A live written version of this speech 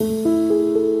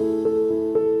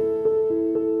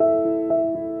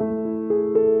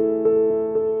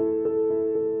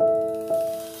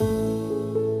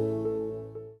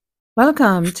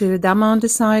Welcome to Dhamma on the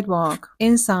Sidewalk,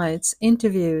 insights,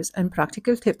 interviews, and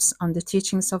practical tips on the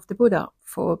teachings of the Buddha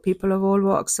for people of all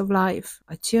walks of life,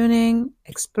 attuning,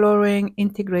 exploring,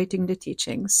 integrating the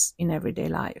teachings in everyday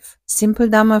life. Simple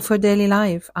Dhamma for daily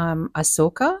life. I'm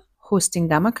Asoka, hosting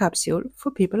Dhamma Capsule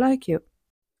for people like you.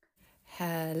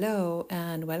 Hello,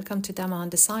 and welcome to Dhamma on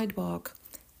the Sidewalk.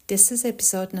 This is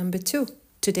episode number 2.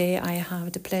 Today I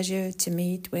have the pleasure to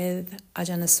meet with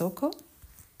Ajahn Asoko.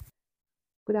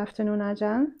 Good afternoon,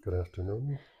 Ajahn. Good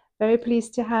afternoon. Very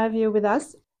pleased to have you with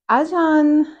us.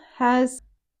 Ajahn has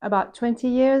about 20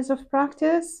 years of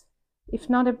practice, if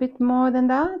not a bit more than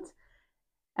that.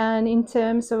 And in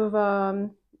terms of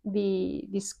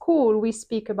the school, we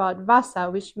speak about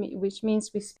Vasa, which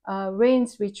means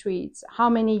rains retreats, how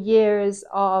many years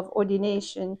of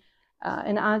ordination.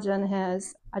 And Ajahn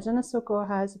Asoko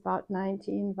has about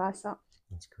 19 Vasa.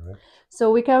 That's correct. So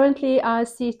we currently are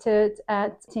seated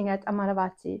at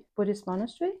Amaravati Buddhist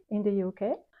Monastery in the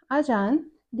UK. Ajahn,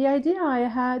 the idea I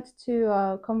had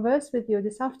to converse with you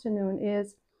this afternoon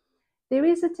is there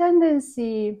is a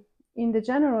tendency in the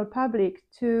general public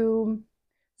to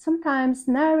sometimes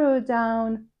narrow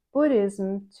down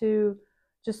Buddhism to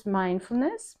just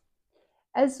mindfulness,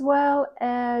 as well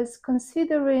as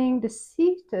considering the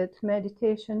seated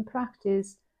meditation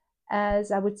practice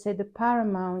as, I would say, the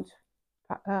paramount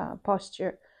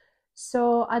posture.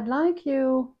 So I'd like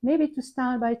you maybe to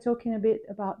start by talking a bit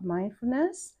about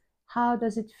mindfulness. How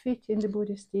does it fit in the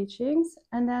Buddhist teachings?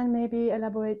 And then maybe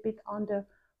elaborate a bit on the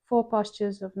 4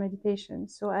 postures of meditation,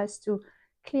 so as to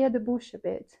clear the bush a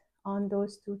bit on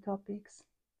those 2 topics.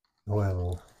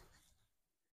 Well,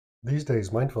 these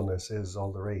days mindfulness is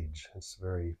all the rage. It's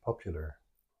very popular.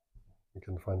 You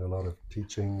can find a lot of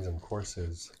teachings and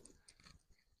courses.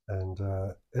 And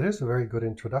it is a very good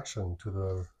introduction to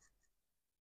the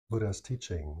Buddha's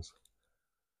teachings.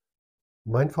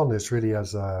 Mindfulness really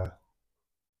as a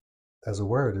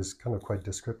word is kind of quite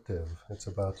descriptive. It's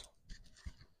about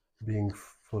being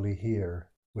fully here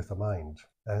with the mind.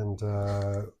 And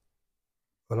a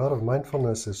lot of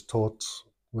mindfulness is taught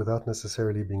without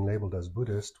necessarily being labeled as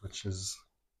Buddhist, which is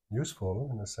useful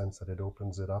in the sense that it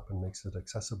opens it up and makes it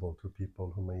accessible to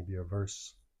people who may be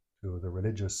averse to the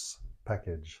religious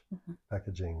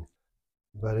packaging.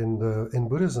 But in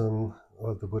Buddhism,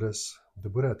 well, the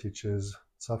Buddha teaches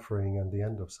suffering and the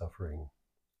end of suffering.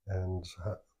 And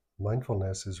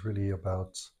mindfulness is really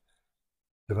about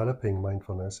developing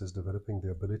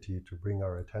the ability to bring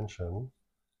our attention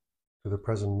to the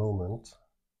present moment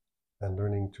and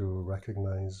learning to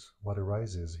recognize what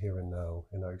arises here and now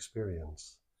in our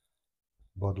experience,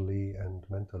 bodily and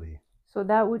mentally. So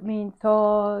that would mean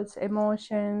thoughts,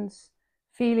 emotions,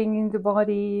 feeling in the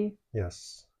body,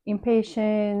 yes,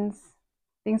 impatience,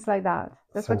 things like that.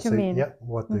 That's what you mean? Yeah,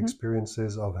 what the experience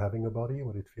is of having a body,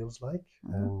 what it feels like,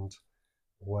 and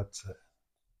what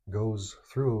goes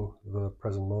through the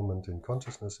present moment in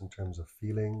consciousness in terms of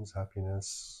feelings,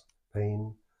 happiness,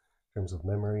 pain, in terms of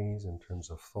memories, in terms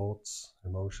of thoughts,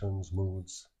 emotions,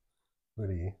 moods,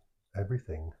 really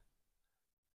everything,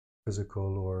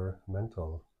 physical or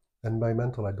mental. And by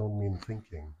mental, I don't mean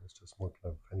thinking. It's just more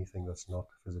of anything that's not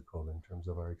physical in terms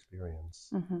of our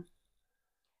experience.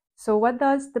 So what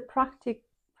does the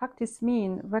practice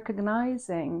mean?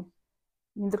 Recognizing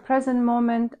in the present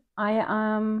moment, I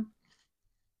am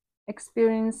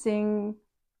experiencing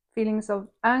feelings of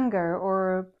anger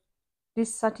or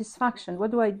dissatisfaction. What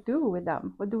do I do with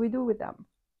them? What do we do with them?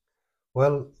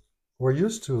 Well, we're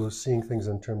used to seeing things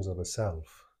in terms of a self.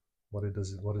 What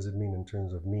does it mean in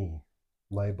terms of me?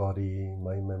 My body,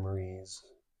 my memories,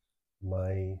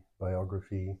 my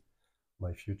biography,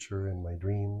 my future and my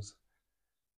dreams,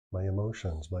 my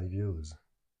emotions, my views.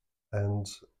 And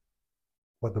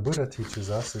what the Buddha teaches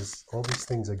us is all these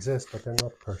things exist, but they're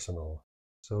not personal.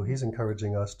 So he's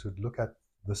encouraging us to look at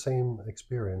the same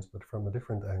experience, but from a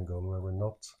different angle, where we're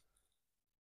not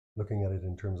looking at it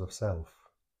in terms of self.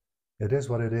 It is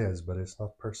what it is, but it's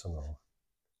not personal.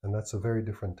 And that's a very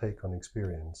different take on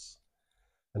experience.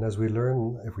 And as we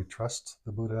learn, if we trust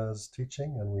the Buddha's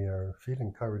teaching and we feel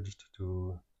encouraged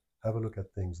to have a look at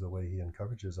things the way he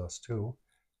encourages us to,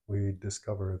 we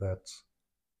discover that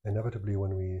inevitably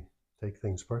when we take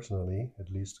things personally,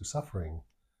 it leads to suffering.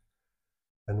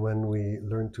 And when we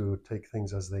learn to take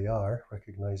things as they are,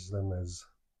 recognize them as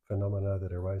phenomena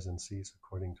that arise and cease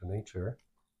according to nature,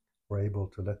 we're able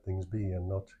to let things be and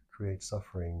not create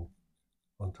suffering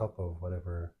on top of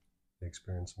whatever the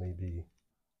experience may be.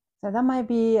 So that might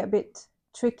be a bit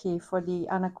tricky for the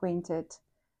unacquainted.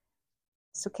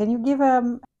 So can you give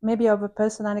maybe of a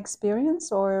personal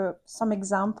experience or some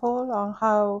example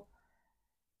on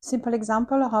simple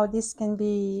example of how this can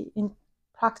be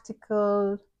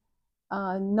practical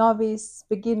novice,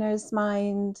 beginner's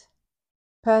mind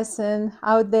person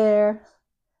out there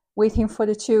waiting for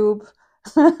the tube,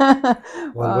 Well,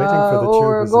 waiting for the tube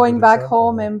or is a going good back example.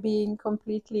 home and being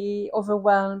completely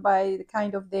overwhelmed by the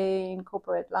kind of day in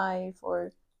corporate life,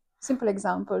 or simple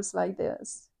examples like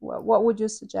this? What would you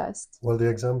suggest? Well, the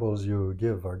examples you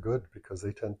give are good because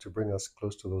they tend to bring us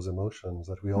close to those emotions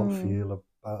that we all feel,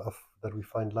 that we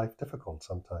find life difficult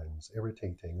sometimes,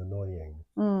 irritating, annoying.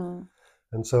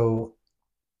 And so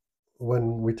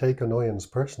when we take annoyance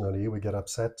personally, we get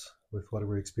upset with what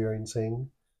we're experiencing.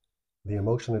 The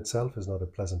emotion itself is not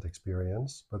a pleasant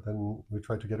experience, but then we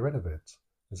try to get rid of it.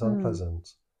 It's unpleasant.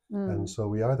 And so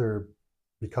we either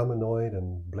become annoyed and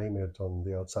blame it on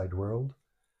the outside world,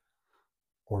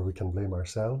 or we can blame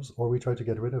ourselves, or we try to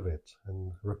get rid of it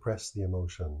and repress the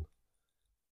emotion.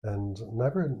 And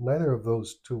neither of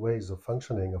those two ways of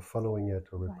functioning, of following it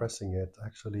or repressing it,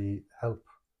 actually help.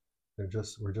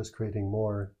 We're just creating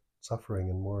more suffering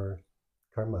and more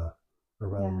karma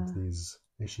around these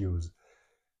issues.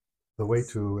 The way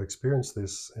to experience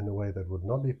this in a way that would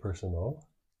not be personal,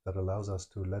 that allows us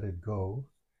to let it go,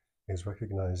 is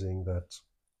recognizing that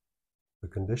the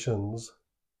conditions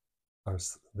are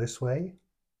this way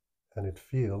and it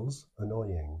feels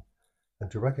annoying. And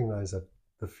to recognize that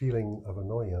the feeling of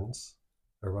annoyance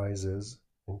arises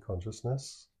in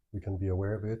consciousness. We can be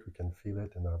aware of it, we can feel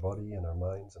it in our body, in our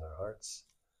minds, in our hearts.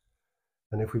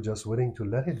 And if we're just willing to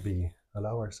let it be,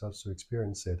 allow ourselves to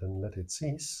experience it and let it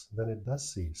cease, then it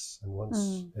does cease. And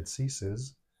once it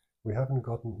ceases, we haven't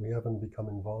become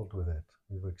involved with it.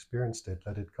 We've experienced it,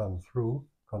 let it come through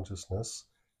consciousness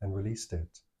and released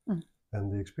it.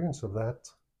 And the experience of that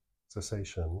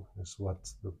cessation is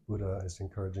what the Buddha is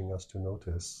encouraging us to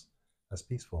notice as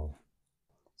peaceful.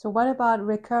 So what about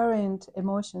recurrent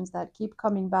emotions that keep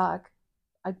coming back?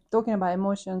 I'm talking about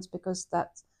emotions because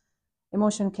that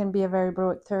emotion can be a very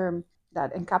broad term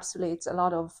that encapsulates a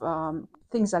lot of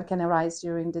things that can arise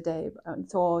during the day,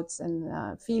 thoughts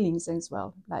and feelings as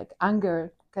well. Like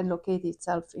anger can locate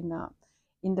itself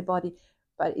in the body.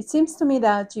 But it seems to me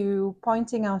that you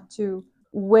pointing out to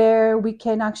where we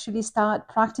can actually start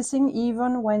practicing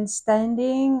even when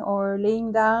standing or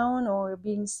laying down or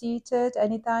being seated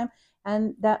anytime.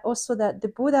 And that also that the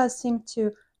Buddha seemed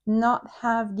to not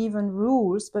have given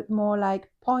rules, but more like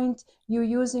point, you're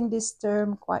using this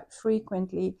term quite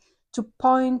frequently, to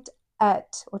point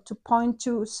at or to point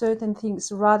to certain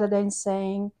things rather than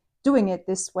saying, doing it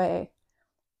this way.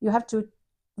 You have to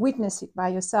witness it by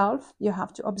yourself. You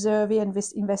have to observe it and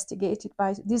investigate it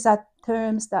by. These are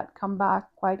terms that come back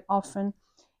quite often.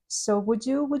 So would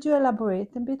you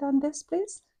elaborate a bit on this,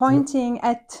 please? Pointing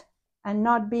at and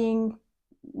not being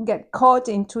get caught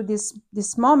into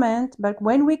this moment, but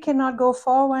when we cannot go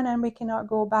forward and we cannot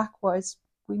go backwards,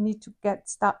 we need to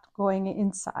start going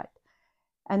inside.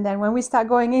 And then when we start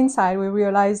going inside, we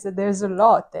realize that there's a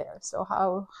lot there. So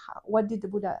what did the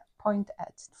Buddha point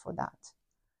at for that?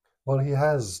 Well, he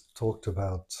has talked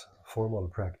about formal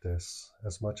practice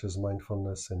as much as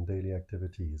mindfulness and daily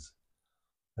activities.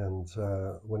 And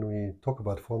when we talk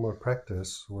about formal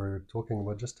practice, we're talking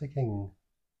about just taking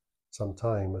some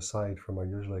time aside from our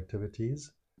usual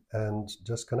activities and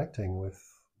just connecting with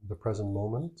the present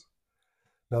moment.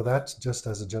 Now that, just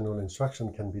as a general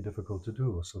instruction, can be difficult to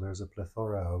do. So there's a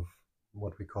plethora of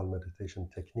what we call meditation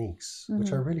techniques,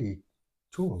 which are really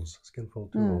tools, skillful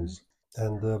tools.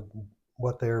 And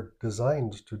what they're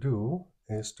designed to do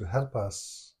is to help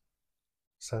us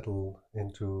settle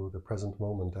into the present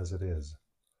moment as it is.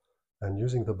 And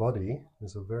using the body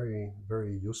is a very,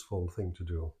 very useful thing to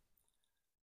do.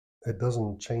 It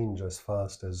doesn't change as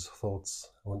fast as thoughts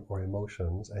or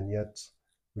emotions, and yet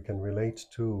we can relate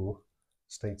to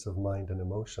states of mind and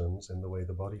emotions in the way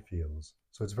the body feels.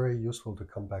 So it's very useful to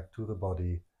come back to the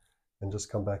body and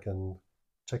just come back and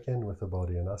check in with the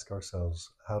body and ask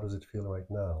ourselves, how does it feel right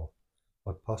now?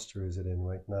 What posture is it in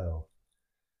right now?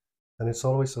 And it's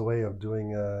always a way of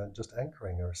doing just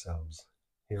anchoring ourselves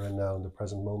here and now in the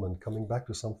present moment, coming back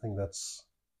to something that's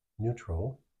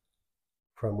neutral,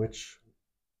 from which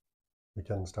we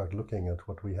can start looking at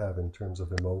what we have in terms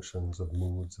of emotions, of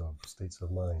moods, of states of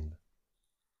mind.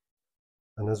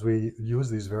 And as we use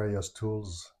these various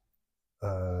tools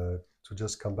to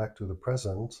just come back to the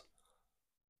present,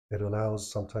 it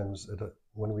allows sometimes,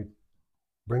 when we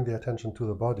bring the attention to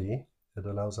the body, it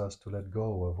allows us to let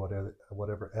go of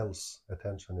whatever else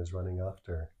attention is running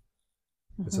after.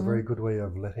 It's a very good way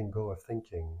of letting go of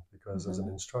thinking, because as an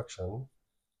instruction,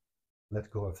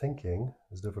 let go of thinking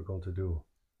is difficult to do.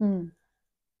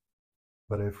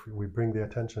 But if we bring the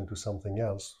attention to something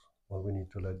else, well, we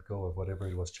need to let go of whatever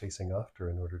it was chasing after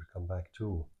in order to come back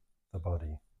to the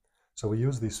body. So we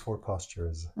use these 4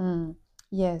 postures.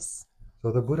 Yes.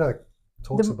 So the Buddha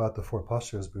talks about the 4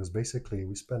 postures because basically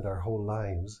we spend our whole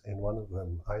lives in one of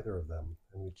them, either of them,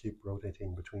 and we keep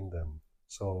rotating between them.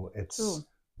 So it's True.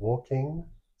 walking,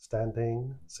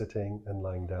 standing, sitting, and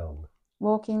lying down.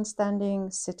 Walking,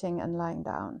 standing, sitting, and lying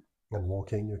down. And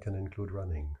walking, you can include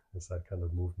running. It's that kind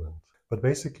of movement. But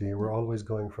basically, we're always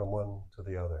going from one to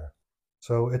the other.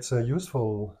 So it's a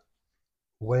useful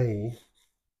way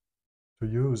to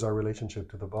use our relationship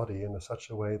to the body in such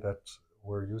a way that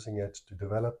we're using it to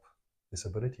develop this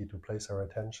ability to place our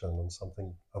attention on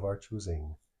something of our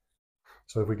choosing.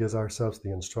 So if we give ourselves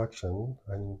the instruction,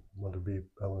 I want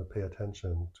to pay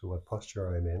attention to what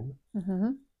posture I'm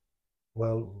in.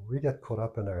 Well, we get caught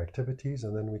up in our activities,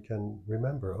 and then we can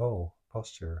remember, oh,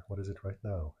 posture, what is it right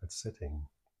now? It's sitting.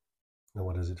 And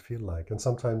what does it feel like? And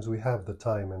sometimes we have the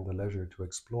time and the leisure to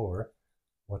explore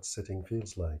what sitting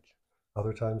feels like.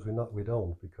 Other times we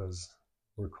don't, because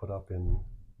we're caught up in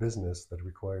business that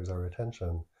requires our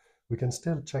attention. We can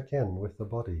still check in with the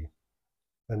body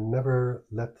and never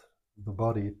let the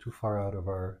body too far out of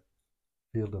our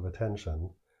field of attention.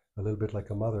 A little bit like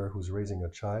a mother who's raising a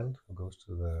child who goes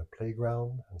to the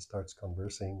playground and starts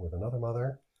conversing with another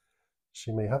mother.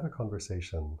 She may have a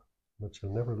conversation, but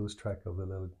she'll never lose track of the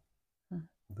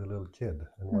little kid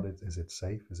and what is it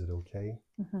safe? Is it okay?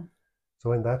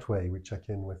 So in that way, we check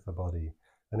in with the body.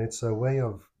 And it's a way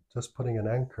of just putting an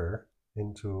anchor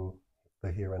into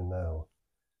the here and now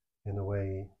in a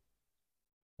way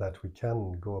that we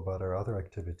can go about our other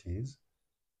activities,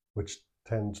 which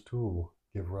tend to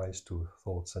give rise to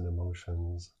thoughts and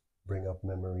emotions, bring up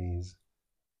memories,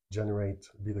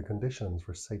 be the conditions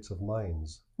for states of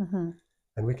minds.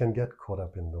 And we can get caught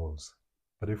up in those.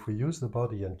 But if we use the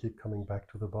body and keep coming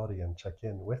back to the body and check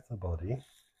in with the body,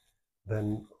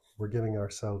 then we're giving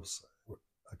ourselves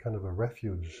a kind of a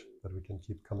refuge that we can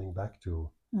keep coming back to,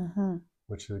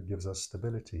 which gives us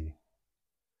stability.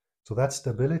 So that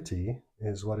stability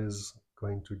is what is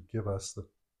going to give us the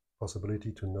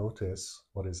possibility to notice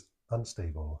what is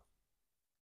unstable.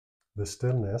 The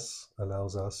stillness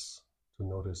allows us to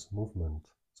notice movement.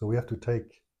 So we have to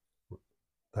take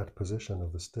that position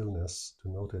of the stillness to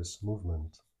notice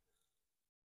movement.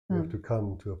 We have to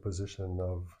come to a position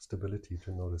of stability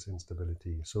to notice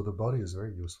instability. So the body is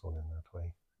very useful in that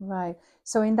way. Right.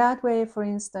 So in that way, for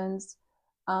instance,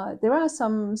 there are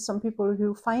some people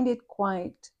who find it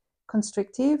quite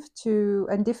constrictive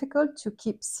and difficult to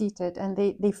keep seated, and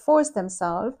they force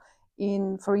themselves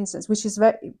in, for instance, which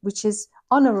is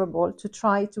honorable, to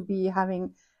try to be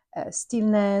having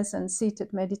stillness and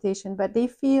seated meditation, but they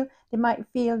might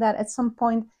feel that at some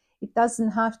point it doesn't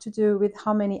have to do with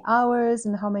how many hours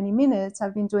and how many minutes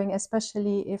I've been doing,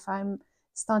 especially if I'm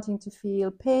starting to feel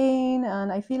pain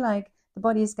and I feel like the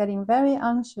body is getting very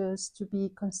anxious to be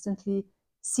constantly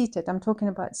seated. I'm talking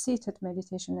about seated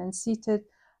meditation and seated,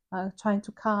 trying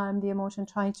to calm the emotion,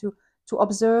 trying to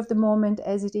observe the moment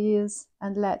as it is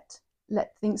and let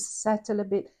things settle a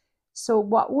bit. So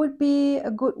what would be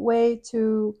a good way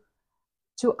to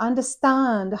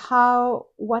understand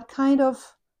what kind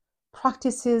of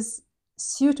practice is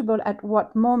suitable at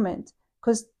what moment?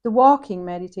 Because the walking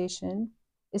meditation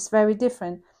is very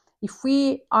different. If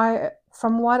we are,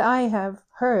 from what I have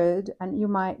heard, and you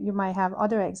might have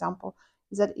other example,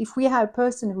 is that if we have a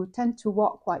person who tend to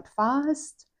walk quite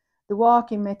fast, the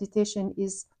walking meditation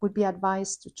would be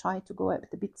advised to try to go at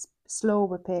a bit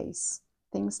slower pace,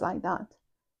 things like that.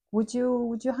 Would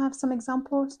you have some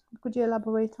examples? Could you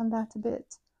elaborate on that a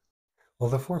bit? Well,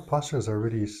 the 4 postures are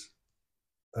really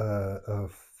a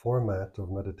format of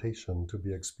meditation to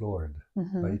be explored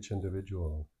by each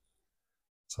individual.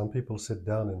 Some people sit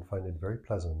down and find it very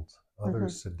pleasant.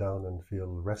 Others sit down and feel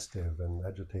restive and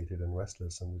agitated and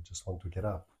restless and they just want to get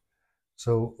up.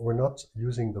 So we're not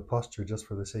using the posture just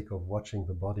for the sake of watching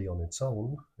the body on its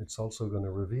own. It's also going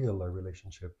to reveal our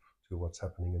relationship to what's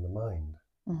happening in the mind.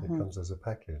 It comes as a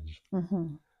package.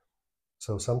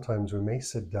 So sometimes we may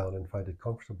sit down and find it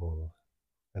comfortable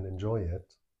and enjoy it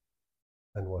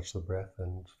and watch the breath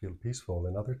and feel peaceful.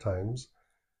 And other times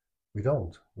we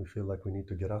don't. We feel like we need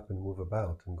to get up and move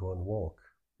about and go and walk.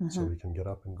 So we can get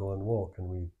up and go and walk, and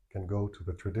we can go to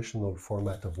the traditional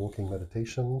format of walking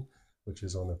meditation, which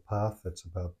is on a path that's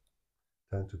about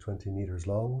 10 to 20 meters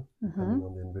long, depending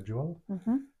on the individual.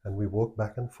 And we walk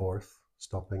back and forth,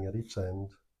 stopping at each end,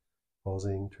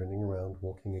 pausing, turning around,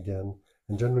 walking again,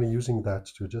 and generally using that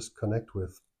to just connect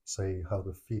with, say, how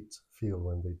the feet feel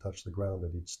when they touch the ground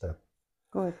at each step.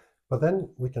 Good. But then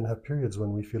we can have periods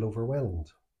when we feel overwhelmed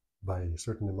by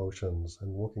certain emotions,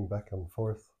 and walking back and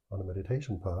forth on a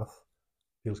meditation path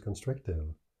feels constrictive.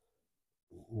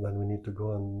 then we need to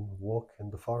go and walk in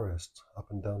the forest,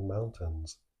 up and down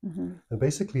mountains. Mm-hmm. And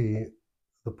basically,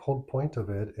 the whole point of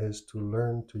it is to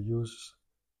learn to use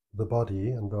the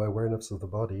body and the awareness of the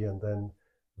body, and then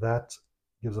that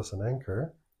gives us an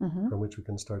anchor Mm-hmm. from which we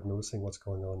can start noticing what's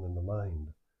going on in the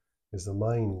mind. Is the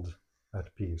mind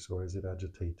at peace, or is it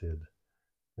agitated?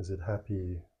 Is it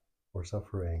happy or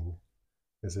suffering?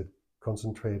 Is it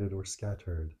concentrated or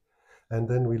scattered? And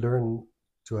then we learn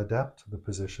to adapt the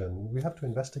position. We have to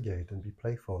investigate and be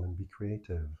playful and be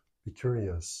creative, be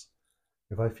curious.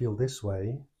 If I feel this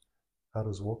way, how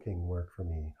does walking work for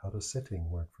me? How does sitting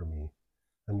work for me?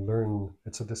 And learn.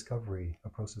 It's a discovery, a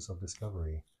process of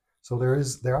discovery. So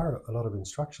there are a lot of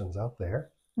instructions out there.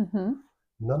 Mm-hmm.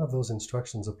 None of those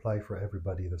instructions apply for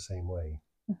everybody the same way.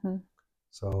 Mm-hmm.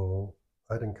 So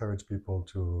I'd encourage people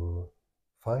to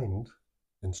find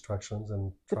instructions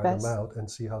and try them out and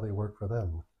see how they work for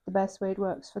them. The best way it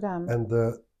works for them. And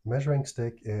the measuring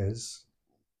stick is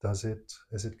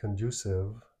it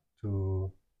conducive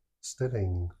to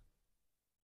stilling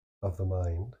of the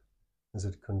mind? Is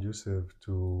it conducive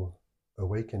to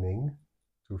awakening,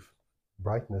 to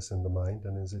brightness in the mind?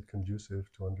 And is it conducive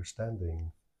to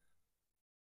understanding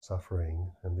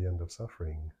suffering and the end of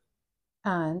suffering?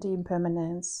 And the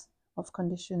impermanence of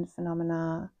conditioned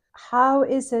phenomena. How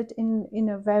is it in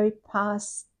a very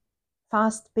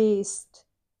fast-paced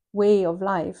way of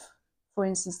life, for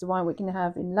instance, the one we can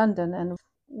have in London, and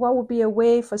what would be a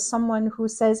way for someone who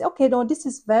says, okay, no, this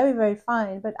is very, very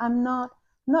fine, but I'm not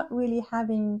really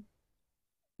having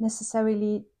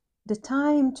necessarily the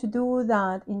time to do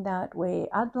that in that way.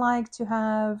 I'd like to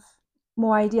have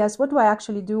more ideas. What do I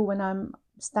actually do when I'm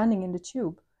standing in the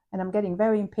tube and I'm getting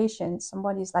very impatient?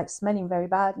 Somebody's like smelling very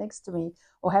bad next to me,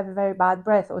 or have a very bad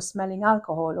breath, or smelling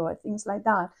alcohol, or things like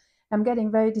that. I'm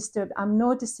getting very disturbed. I'm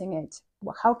noticing it.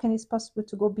 How can it possible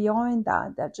to go beyond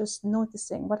that just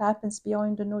noticing? What happens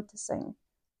beyond the noticing?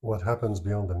 What happens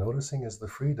beyond the noticing is the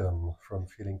freedom from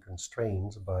feeling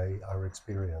constrained by our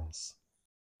experience.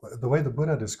 The way the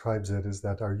Buddha describes it is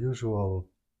that our usual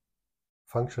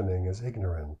functioning is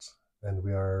ignorant, and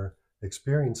we are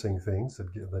experiencing things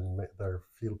that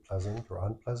feel pleasant or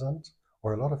unpleasant,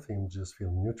 or a lot of things just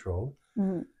feel neutral,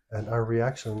 Mm-hmm. and our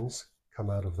reactions come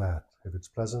out of that. If it's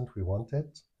pleasant, we want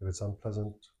it. If it's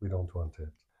unpleasant, we don't want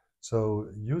it. So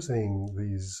using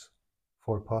these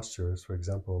 4 postures, for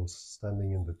example,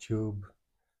 standing in the tube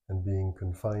and being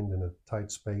confined in a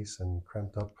tight space and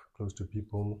cramped up close to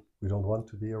people we don't want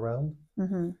to be around,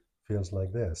 Mm-hmm. feels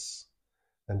like this.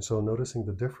 And so noticing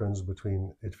the difference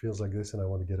between it feels like this and I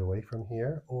want to get away from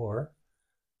here, or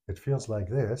it feels like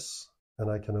this and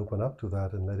I can open up to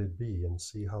that and let it be and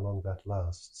see how long that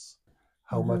lasts,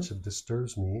 how Mm-hmm. much it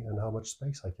disturbs me and how much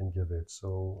space I can give it.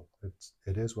 So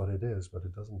it is what it is, but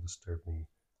it doesn't disturb me.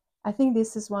 I think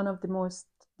this is one of the most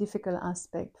difficult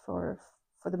aspects for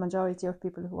the majority of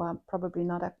people who are probably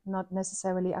not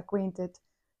necessarily acquainted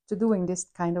to doing this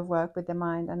kind of work with the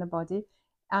mind and the body,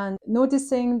 and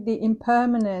noticing the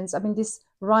impermanence. I mean, this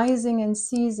rising and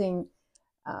ceasing.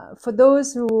 For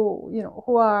those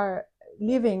who are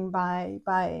living by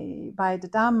the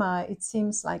Dhamma, it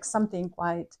seems like something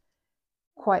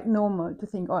quite normal to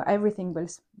think, oh, everything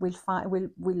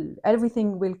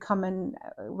everything will come and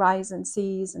rise and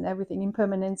cease, and everything,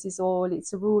 impermanence is all.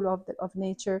 It's a rule of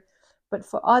nature. But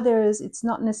for others, it's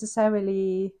not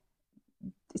necessarily.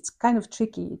 It's kind of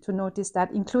tricky to notice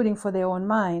that, including for their own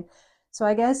mind. So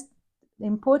I guess the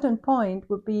important point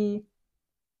would be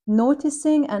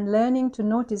noticing and learning to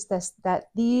notice that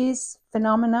these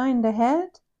phenomena in the head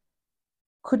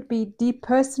could be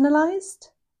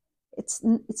depersonalized.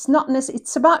 It's not necessarily,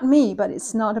 it's about me, but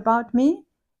it's not about me.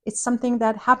 It's something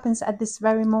that happens at this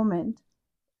very moment,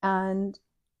 and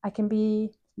I can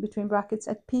be, between brackets,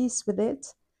 at peace with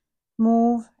it,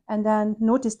 move, and then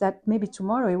notice that maybe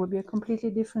tomorrow it will be a completely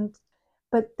different.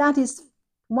 But that is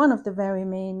one of the very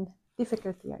main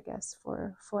difficulty, I guess,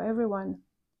 for everyone.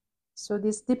 So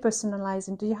this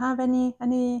depersonalizing. Do you have any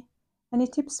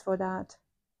tips for that?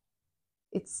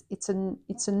 It's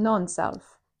a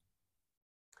non-self.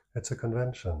 It's a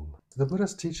convention. The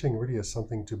Buddha's teaching really is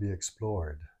something to be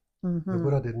explored. Mm-hmm. The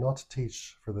Buddha did not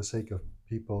teach for the sake of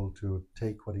people to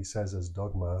take what he says as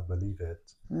dogma, believe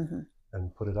it, Mm-hmm.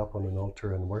 and put it up on an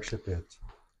altar and worship it.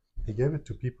 He gave it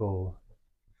to people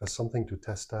as something to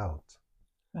test out.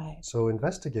 Right. So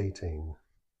investigating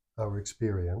our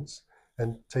experience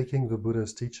and taking the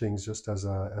Buddha's teachings just as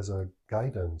a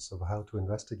guidance of how to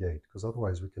investigate, because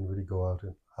otherwise we can really go out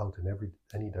in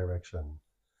any direction.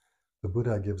 The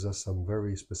Buddha gives us some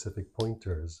very specific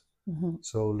pointers. Mm-hmm.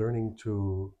 So learning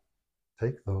to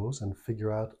take those and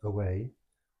figure out a way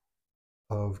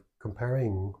of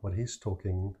comparing what he's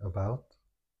talking about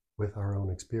with our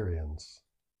own experience.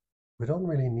 We don't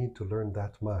really need to learn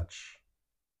that much.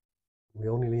 We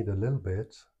only need a little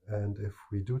bit, and if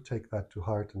we do take that to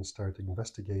heart and start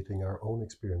investigating our own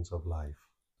experience of life,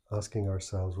 asking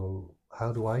ourselves, well,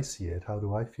 how do I see it? How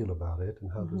do I feel about it?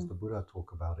 And how does the Buddha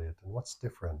talk about it? And what's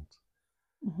different?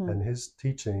 And his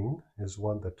teaching is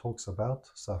one that talks about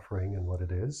suffering and what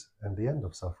it is, and the end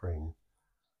of suffering.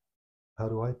 How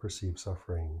do I perceive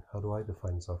suffering? How do I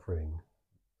define suffering?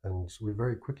 And we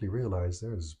very quickly realize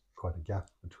there's quite a gap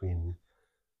between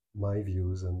my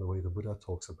views and the way the Buddha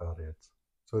talks about it.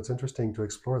 So it's interesting to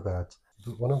explore that.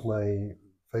 One of my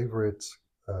favorite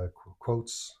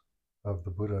quotes of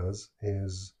the Buddha's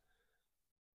is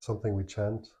something we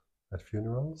chant at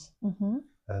funerals.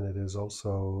 And it is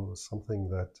also something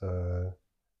that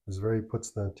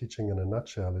puts the teaching in a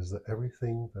nutshell, is that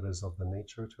everything that is of the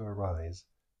nature to arise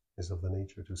is of the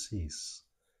nature to cease.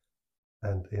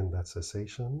 And in that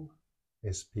cessation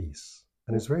is peace.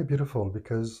 And it's very beautiful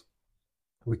because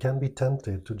we can be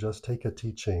tempted to just take a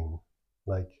teaching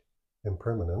like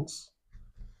impermanence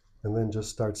and then just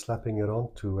start slapping it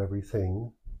onto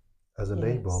everything as a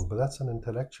label. But that's an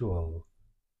intellectual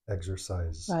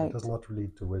exercise. It does not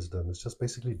lead to wisdom. It's just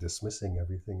basically dismissing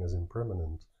everything as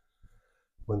impermanent.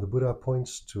 When the Buddha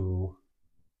points to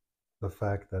the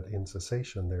fact that in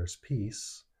cessation there's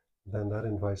peace, then that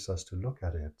invites us to look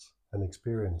at it and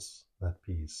experience that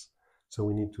peace. So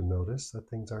we need to notice that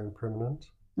things are impermanent,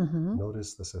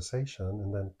 notice the cessation,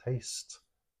 and then taste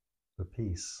the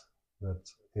peace that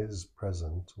is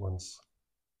present once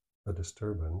a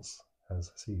disturbance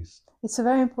has ceased. It's a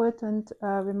very important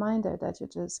reminder that you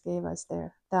just gave us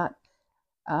there, that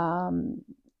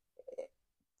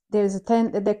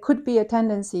there could be a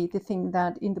tendency to think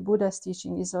that in the Buddha's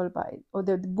teaching is all by, or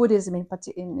the Buddhism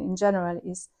in general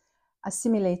is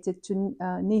assimilated to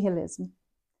nihilism,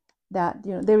 that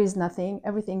there is nothing,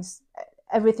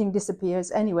 everything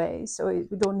disappears anyway, so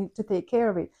we don't need to take care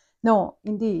of it. No,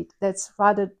 indeed, it's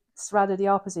rather the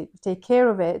opposite. We take care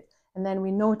of it, and then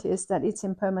we notice that it's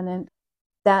impermanent.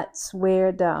 That's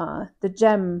where the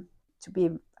gem to be,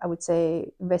 I would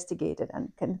say, investigated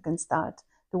and can start.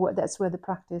 That's where the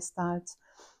practice starts.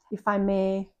 If I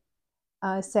may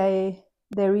say,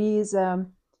 there is a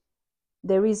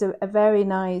very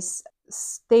nice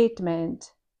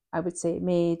statement, I would say,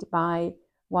 made by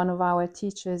one of our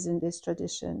teachers in this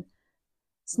tradition.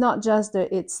 It's not just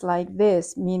that it's like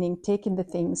this, meaning taking the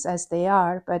things as they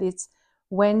are, but it's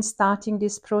when starting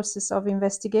this process of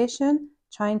investigation,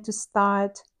 trying to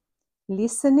start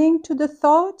listening to the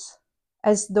thoughts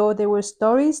as though they were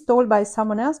stories told by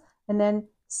someone else, and then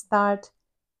start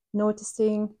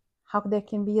noticing how there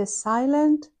can be the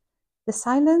silence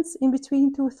in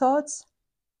between two thoughts.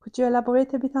 Could you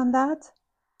elaborate a bit on that?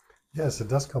 Yes, it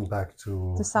does come back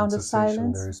to the sound of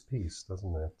silence. There is peace,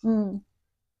 doesn't it?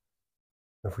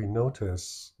 If we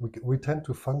notice, we tend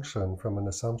to function from an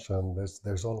assumption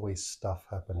there's always stuff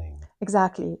happening.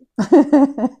 Exactly.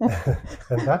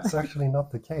 And that's actually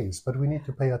not the case, but we need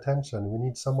to pay attention. We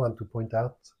need someone to point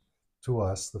out to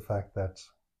us the fact that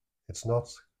it's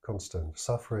not constant.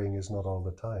 Suffering is not all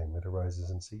the time. It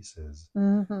arises and ceases.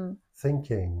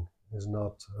 Thinking is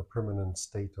not a permanent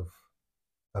state of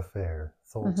affair.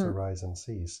 Thoughts arise and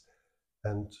cease.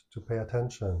 And to pay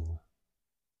attention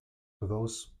to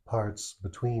those parts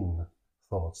between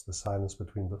thoughts, the silence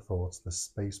between the thoughts, the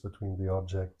space between the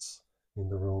objects in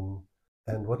the room,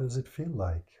 and what does it feel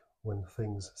like when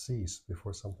things cease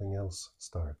before something else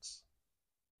starts?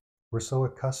 We're so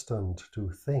accustomed to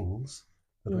things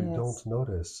that we don't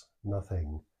notice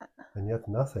nothing, and yet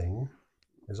nothing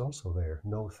is also there,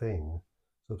 no thing.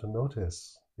 So to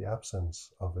notice the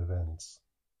absence of events.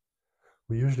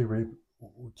 We usually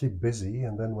keep busy,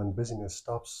 and then when busyness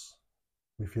stops,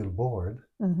 we feel bored.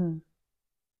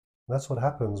 That's what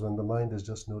happens when the mind is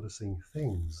just noticing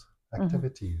things,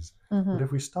 activities. But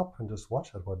if we stop and just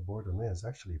watch at what boredom is,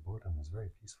 actually boredom is very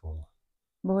peaceful.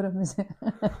 Boredom is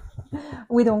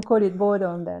we don't call it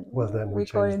boredom then. Well, then we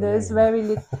call it, there's very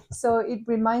little. So it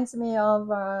reminds me of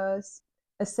a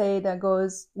say that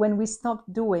goes, when we stop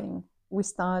doing, we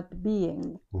start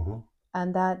being.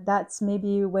 And that's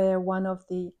maybe where one of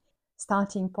the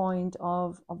starting point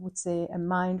of, I would say, a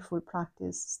mindful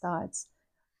practice starts.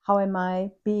 How am I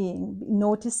being?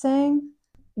 Noticing,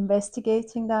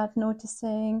 investigating that,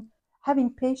 noticing,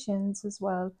 having patience as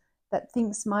well, that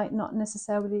things might not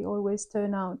necessarily always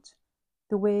turn out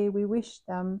the way we wish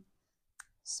them.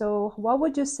 So what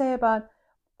would you say about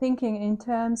thinking in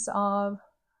terms of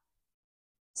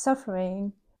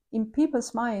suffering? In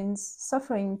people's minds,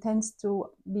 suffering tends to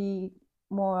be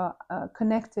more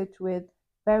connected with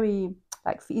very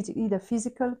like either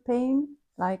physical pain,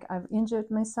 like I've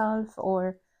injured myself,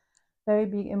 or very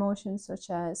big emotions such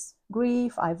as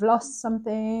grief, I've lost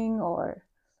something, or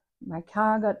my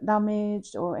car got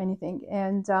damaged, or anything.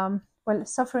 And well,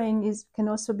 suffering can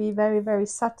also be very, very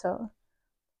subtle,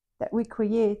 that we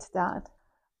create that.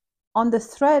 On the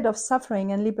thread of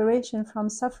suffering and liberation from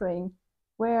suffering,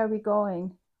 where are we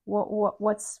going?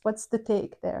 What's the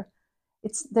take there?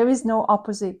 There is no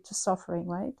opposite to suffering,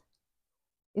 right?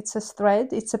 It's a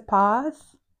thread, it's a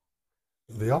path.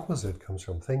 The opposite comes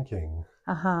from thinking.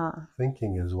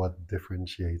 Thinking is what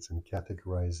differentiates and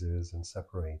categorizes and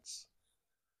separates.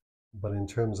 But in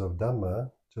terms of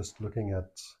Dhamma, just looking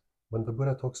at when the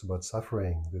Buddha talks about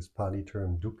suffering, this Pali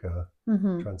term dukkha,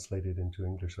 translated into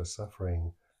English as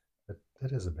suffering,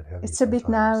 it is a bit heavy. It's sometimes. A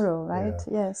bit narrow, right?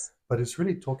 Yeah. Yes. But it's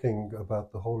really talking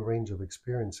about the whole range of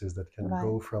experiences that can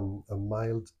go from a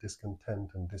mild discontent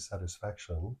and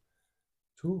dissatisfaction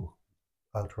to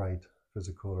outright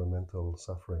physical or mental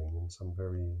suffering and some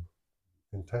very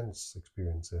intense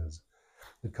experiences.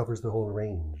 It covers the whole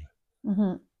range.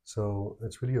 So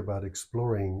it's really about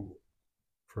exploring.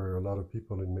 For a lot of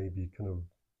people, it may be kind of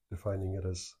defining it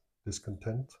as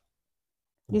discontent.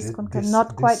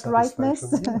 Not quite rightness.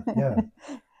 Yeah.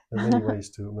 There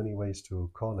are many ways to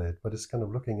call it, but it's kind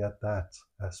of looking at that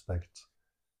aspect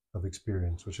of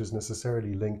experience, which is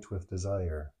necessarily linked with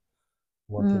desire,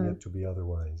 wanting it to be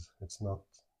otherwise.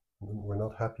 We're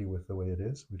not happy with the way it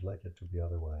is. We'd like it to be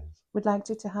otherwise. We'd like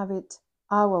to have it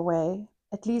our way,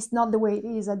 at least not the way it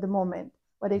is at the moment,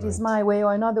 but it is my way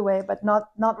or another way, but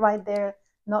not right there,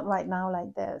 not right now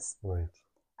like this. Right.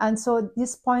 And so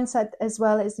this points at, as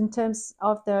well as in terms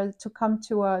of to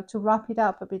wrap it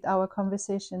up a bit, our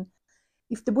conversation.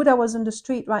 If the Buddha was on the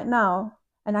street right now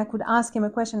and I could ask him a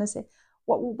question and say,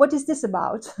 what is this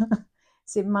about?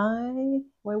 Say,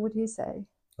 what would he say?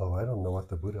 Oh, I don't know what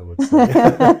the Buddha would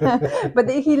say. But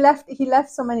he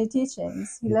left so many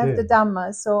teachings. He left the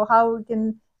Dhamma. So how we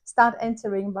can start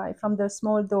entering from the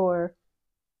small door?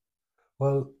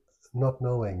 Well, not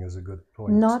knowing is a good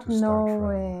point to start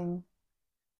from.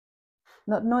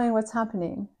 Not knowing what's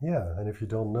happening. Yeah, and if you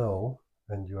don't know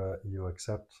and you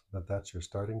accept that that's your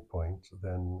starting point,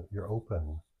 then you're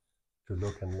open to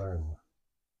look and learn.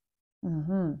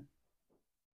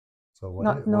 So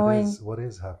what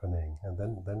is happening, and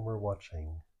then we're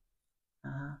watching,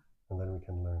 and then we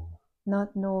can learn.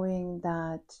 Not knowing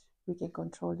that we can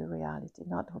control the reality,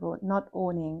 not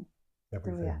owning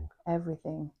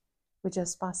everything. We're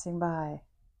just passing by.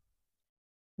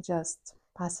 Just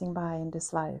passing by in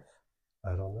this life.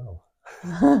 I don't know.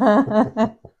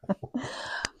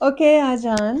 Okay,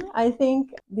 Ajahn, I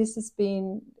think this has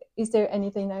been. Is there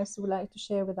anything else you would like to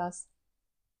share with us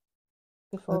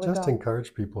before we go? Just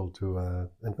encourage people to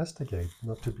investigate,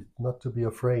 not to be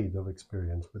afraid of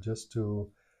experience, but just to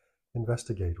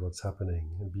investigate what's happening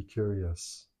and be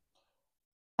curious.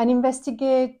 And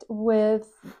investigate with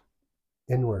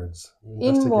inwards.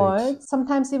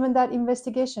 Sometimes even that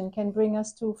investigation can bring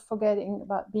us to forgetting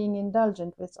about being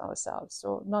indulgent with ourselves,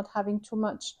 so not having too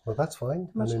much. Well, that's fine.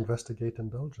 And investigate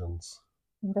indulgence.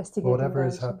 Investigate whatever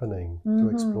indulgence. is happening, to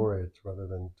explore it rather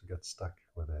than to get stuck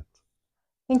with it.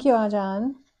 Thank you,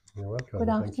 Ajahn. You're welcome. Good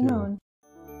afternoon.